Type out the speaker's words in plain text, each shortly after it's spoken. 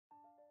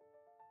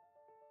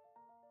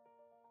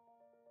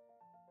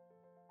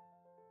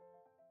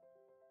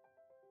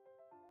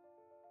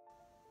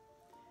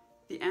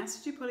The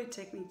Institut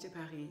Polytechnique de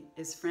Paris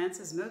is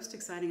France's most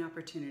exciting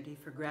opportunity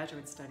for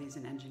graduate studies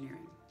in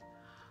engineering.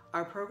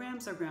 Our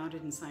programs are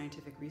grounded in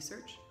scientific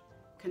research,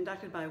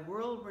 conducted by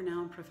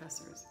world-renowned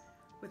professors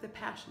with a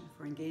passion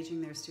for engaging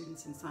their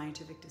students in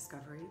scientific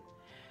discovery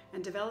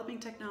and developing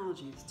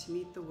technologies to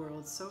meet the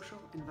world's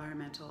social,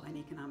 environmental, and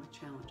economic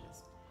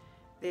challenges.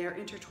 They are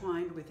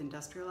intertwined with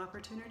industrial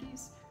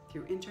opportunities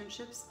through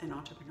internships and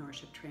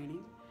entrepreneurship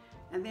training,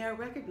 and they are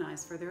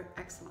recognized for their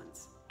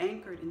excellence,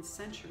 anchored in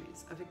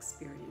centuries of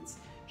experience,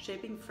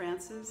 shaping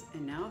France's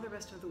and now the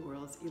rest of the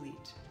world's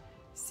elite,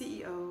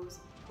 CEOs,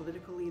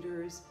 political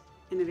leaders,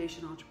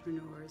 innovation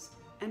entrepreneurs,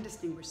 and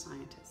distinguished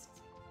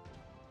scientists.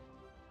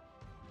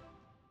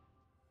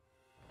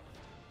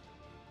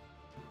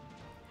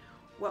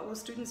 What will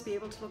students be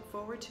able to look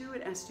forward to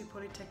at Institut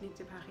Polytechnique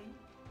de Paris?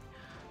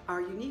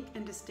 Our unique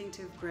and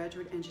distinctive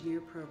graduate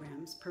engineer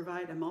programs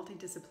provide a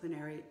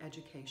multidisciplinary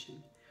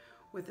education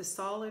with a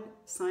solid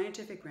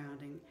scientific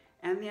grounding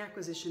and the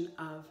acquisition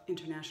of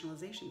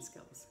internationalization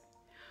skills.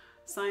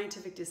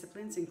 Scientific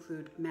disciplines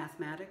include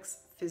mathematics,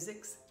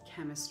 physics,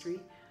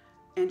 chemistry,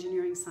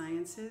 engineering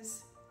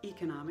sciences,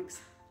 economics,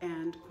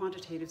 and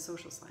quantitative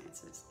social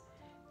sciences.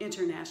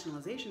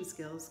 Internationalization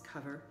skills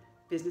cover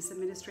business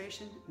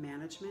administration,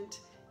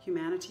 management,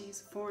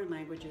 humanities, foreign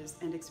languages,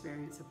 and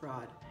experience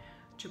abroad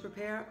to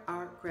prepare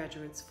our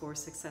graduates for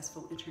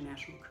successful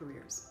international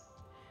careers.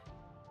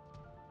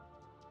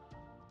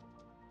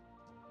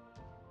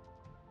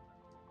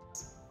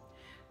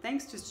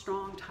 Thanks to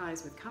strong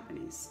ties with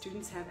companies,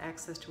 students have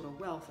access to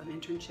a wealth of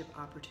internship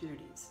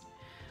opportunities.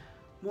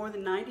 More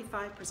than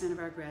 95% of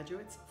our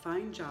graduates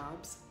find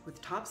jobs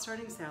with top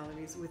starting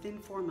salaries within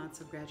 4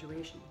 months of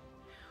graduation.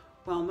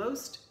 While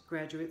most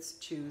graduates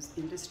choose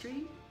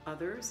industry,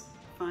 others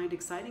find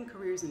exciting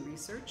careers in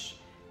research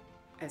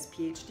as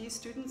PhD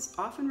students,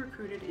 often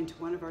recruited into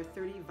one of our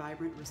 30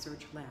 vibrant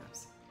research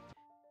labs.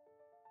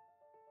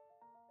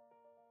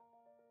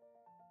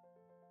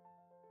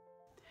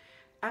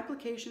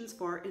 Applications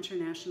for our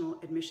international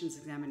admissions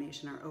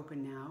examination are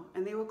open now,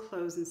 and they will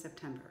close in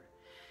September.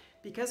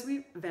 Because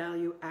we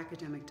value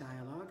academic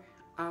dialogue,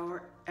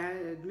 our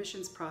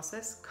admissions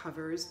process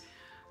covers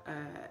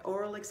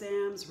oral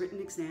exams, written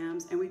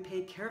exams, and we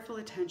pay careful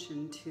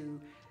attention to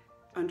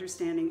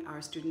understanding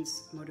our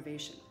students'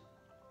 motivation.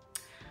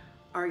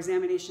 Our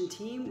examination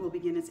team will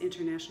begin its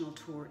international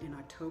tour in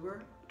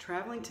October,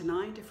 traveling to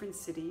 9 different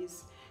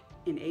cities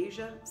in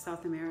Asia,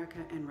 South America,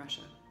 and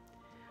Russia.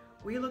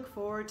 We look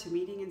forward to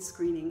meeting and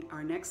screening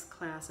our next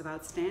class of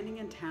outstanding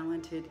and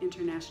talented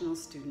international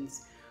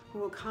students who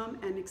will come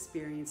and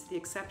experience the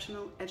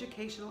exceptional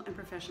educational and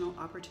professional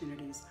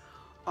opportunities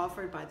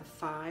offered by the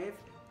 5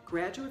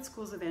 graduate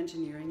schools of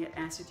engineering at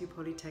Institut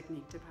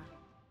Polytechnique de Paris.